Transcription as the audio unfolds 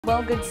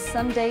Well, good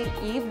Sunday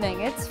evening.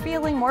 It's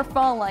feeling more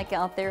fall-like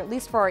out there, at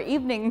least for our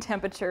evening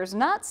temperatures.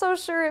 Not so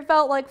sure it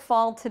felt like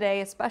fall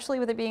today, especially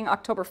with it being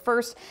October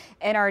 1st,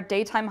 and our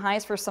daytime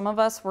highs for some of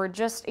us were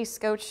just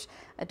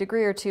a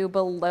degree or two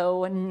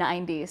below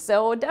 90.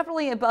 So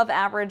definitely above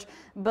average,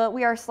 but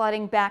we are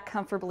sliding back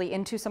comfortably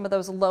into some of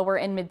those lower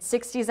and mid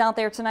 60s out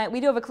there tonight.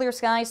 We do have a clear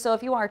sky, so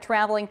if you are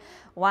traveling,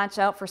 watch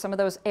out for some of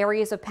those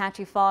areas of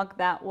patchy fog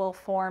that will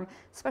form,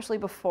 especially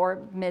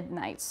before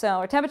midnight. So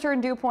our temperature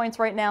and dew points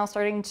right now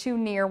starting to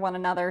near one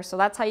another. So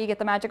that's how you get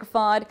the magic of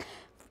fog.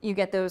 You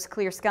get those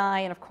clear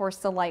sky and of course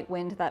the light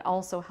wind that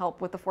also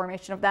help with the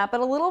formation of that. But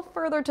a little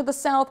further to the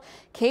south,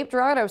 Cape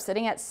Girardeau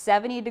sitting at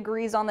 70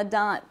 degrees on the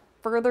dot.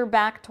 Further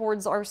back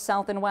towards our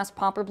south and west,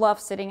 Poplar Bluff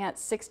sitting at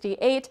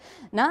 68.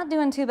 Not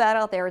doing too bad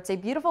out there. It's a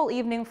beautiful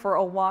evening for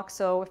a walk,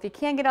 so if you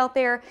can get out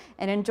there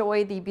and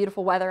enjoy the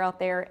beautiful weather out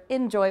there,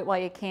 enjoy it while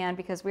you can,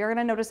 because we are going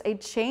to notice a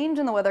change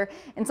in the weather,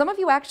 and some of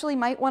you actually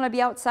might want to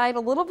be outside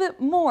a little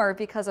bit more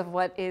because of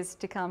what is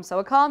to come. So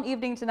a calm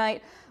evening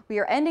tonight. We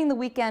are ending the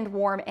weekend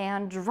warm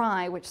and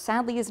dry, which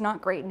sadly is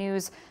not great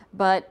news,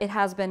 but it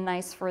has been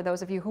nice for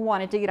those of you who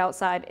wanted to get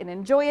outside and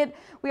enjoy it.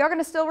 We are going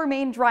to still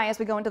remain dry as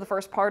we go into the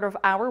first part of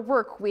our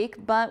work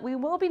week, but we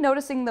will be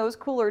noticing those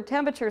cooler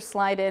temperatures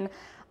slide in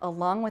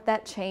along with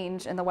that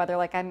change in the weather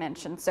like I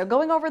mentioned. So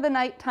going over the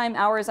nighttime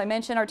hours, I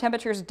mentioned our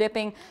temperatures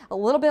dipping a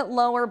little bit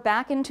lower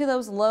back into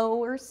those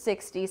lower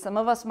 60s. Some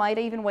of us might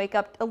even wake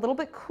up a little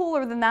bit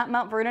cooler than that.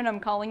 Mount Vernon, I'm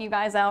calling you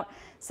guys out,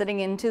 sitting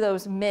into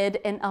those mid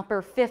and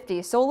upper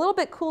 50s. So a little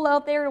bit cool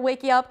out there to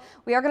wake you up.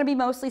 We are going to be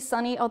mostly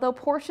sunny, although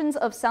portions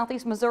of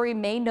southeast Missouri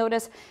may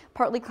notice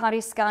partly cloudy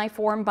sky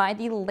form by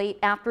the late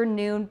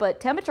afternoon, but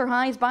temperature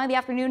highs by the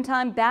afternoon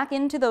time back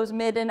into those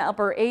mid and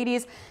upper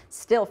 80s,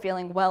 still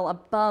feeling well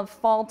above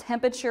fall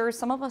temperatures.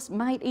 Some of us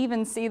might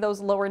even see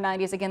those lower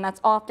 90s. Again, that's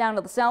off down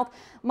to the south.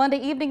 Monday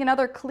evening,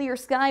 another clear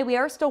sky. We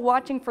are still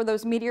watching for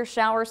those meteor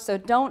showers, so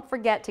don't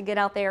forget to get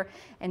out there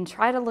and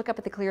try to look up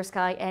at the clear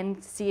sky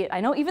and see it.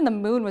 I know even the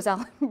moon was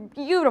out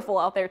beautiful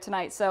out there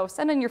tonight, so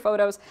send in your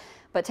photos,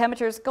 but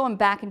temperatures going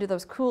back into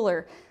those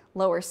cooler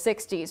lower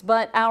 60s.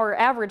 But our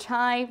average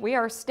high, we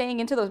are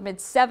staying into those mid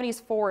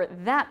 70s for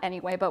that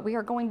anyway, but we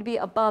are going to be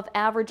above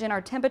average in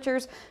our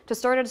temperatures to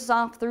start us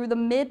off through the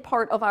mid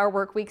part of our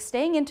work week,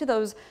 staying into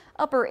those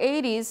upper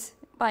 80s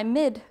by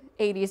mid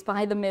 80s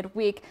by the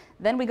midweek.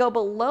 Then we go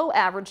below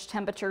average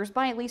temperatures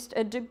by at least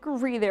a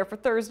degree there for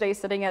Thursday,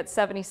 sitting at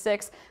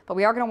 76. But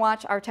we are going to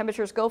watch our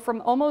temperatures go from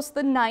almost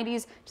the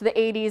 90s to the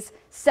 80s,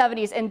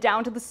 70s, and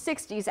down to the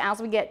 60s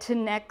as we get to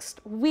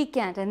next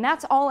weekend. And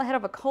that's all ahead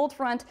of a cold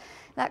front.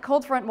 That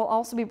cold front will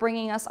also be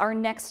bringing us our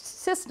next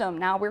system.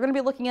 Now, we're going to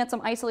be looking at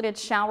some isolated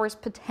showers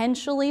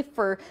potentially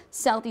for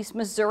southeast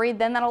Missouri.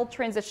 Then that'll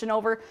transition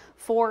over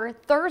for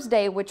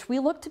Thursday, which we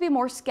look to be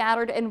more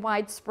scattered and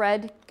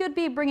widespread. Could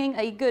be bringing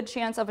a good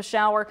chance of a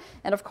shower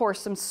and, of course,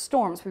 some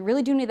storms. We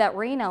really do need that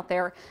rain out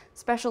there,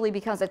 especially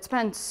because it's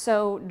been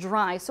so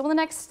dry. So in the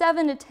next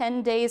 7 to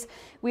 10 days,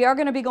 we are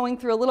going to be going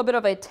through a little bit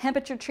of a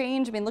temperature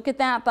change. I mean, look at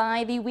that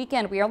by the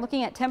weekend. We are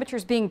looking at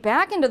temperatures being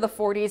back into the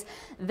 40s.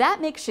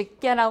 That makes you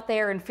get out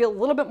there and feel a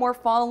little bit more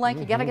fall-like.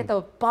 You got to get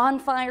the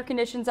bonfire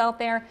conditions out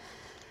there.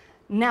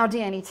 Now,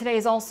 Danny, today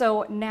is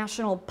also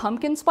National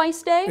Pumpkin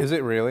Spice Day. Is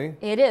it really?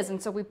 It is.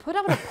 And so we put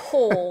out a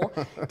poll.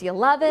 Do you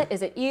love it?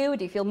 Is it you?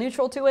 Do you feel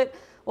neutral to it?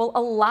 Well,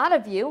 a lot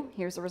of you,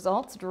 here's the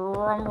results,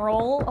 drum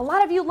roll, a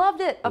lot of you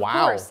loved it, of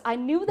course. I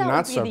knew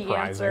that would be the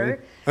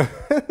answer.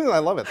 I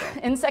love it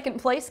though. In second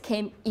place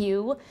came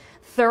ew.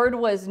 Third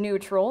was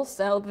neutral,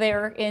 so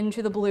they're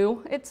into the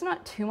blue. It's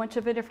not too much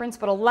of a difference,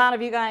 but a lot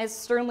of you guys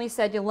sternly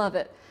said you love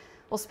it.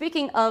 Well,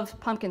 speaking of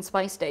Pumpkin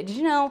Spice Day, did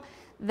you know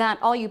that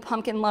all you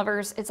pumpkin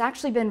lovers, it's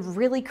actually been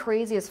really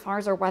crazy as far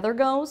as our weather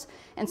goes?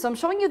 And so I'm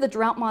showing you the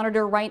drought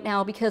monitor right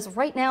now because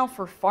right now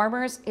for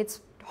farmers,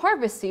 it's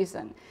harvest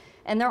season.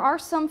 And there are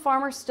some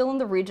farmers still in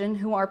the region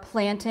who are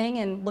planting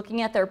and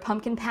looking at their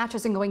pumpkin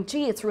patches and going,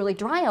 gee, it's really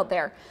dry out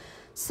there.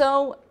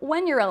 So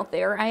when you're out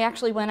there, I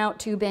actually went out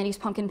to Bandy's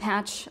Pumpkin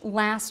Patch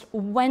last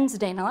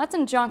Wednesday. Now that's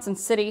in Johnson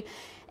City.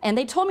 And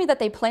they told me that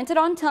they planted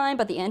on time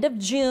by the end of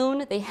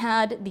June. They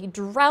had the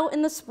drought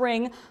in the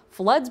spring,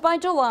 floods by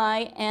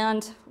July,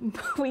 and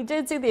we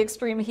did see the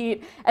extreme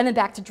heat and then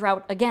back to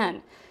drought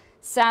again.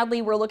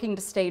 Sadly, we're looking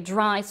to stay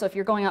dry, so if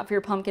you're going out for your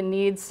pumpkin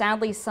needs,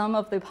 sadly, some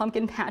of the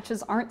pumpkin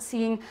patches aren't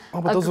seeing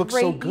a those look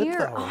so great good, year.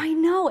 though. Oh, I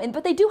know,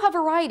 but they do have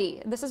variety.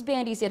 This is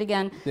Bandy's yet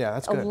again. Yeah,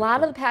 that's good. A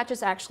lot of the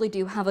patches actually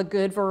do have a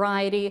good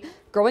variety,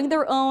 growing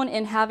their own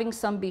and having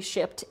some be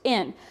shipped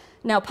in.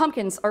 Now,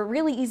 pumpkins are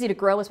really easy to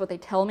grow is what they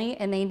tell me,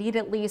 and they need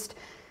at least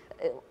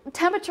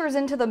temperatures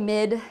into the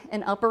mid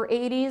and upper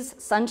 80s,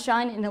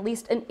 sunshine, and at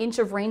least an inch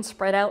of rain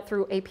spread out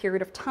through a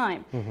period of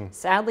time.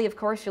 Sadly, of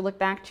course, you look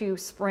back to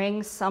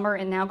spring, summer,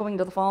 and now going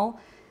to the fall,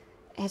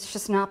 it's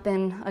just not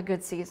been a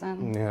good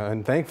season. Yeah,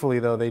 and thankfully,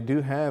 though, they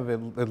do have,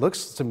 it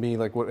looks to me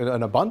like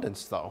an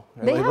abundance, though.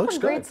 They have a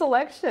great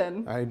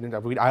selection.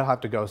 I'll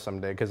have to go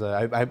someday because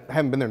I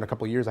haven't been there in a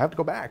couple of years. I have to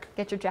go back.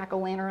 Get your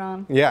jack-o'-lantern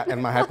on. Yeah,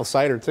 and my apple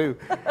cider, too.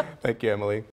 Thank you, Emily.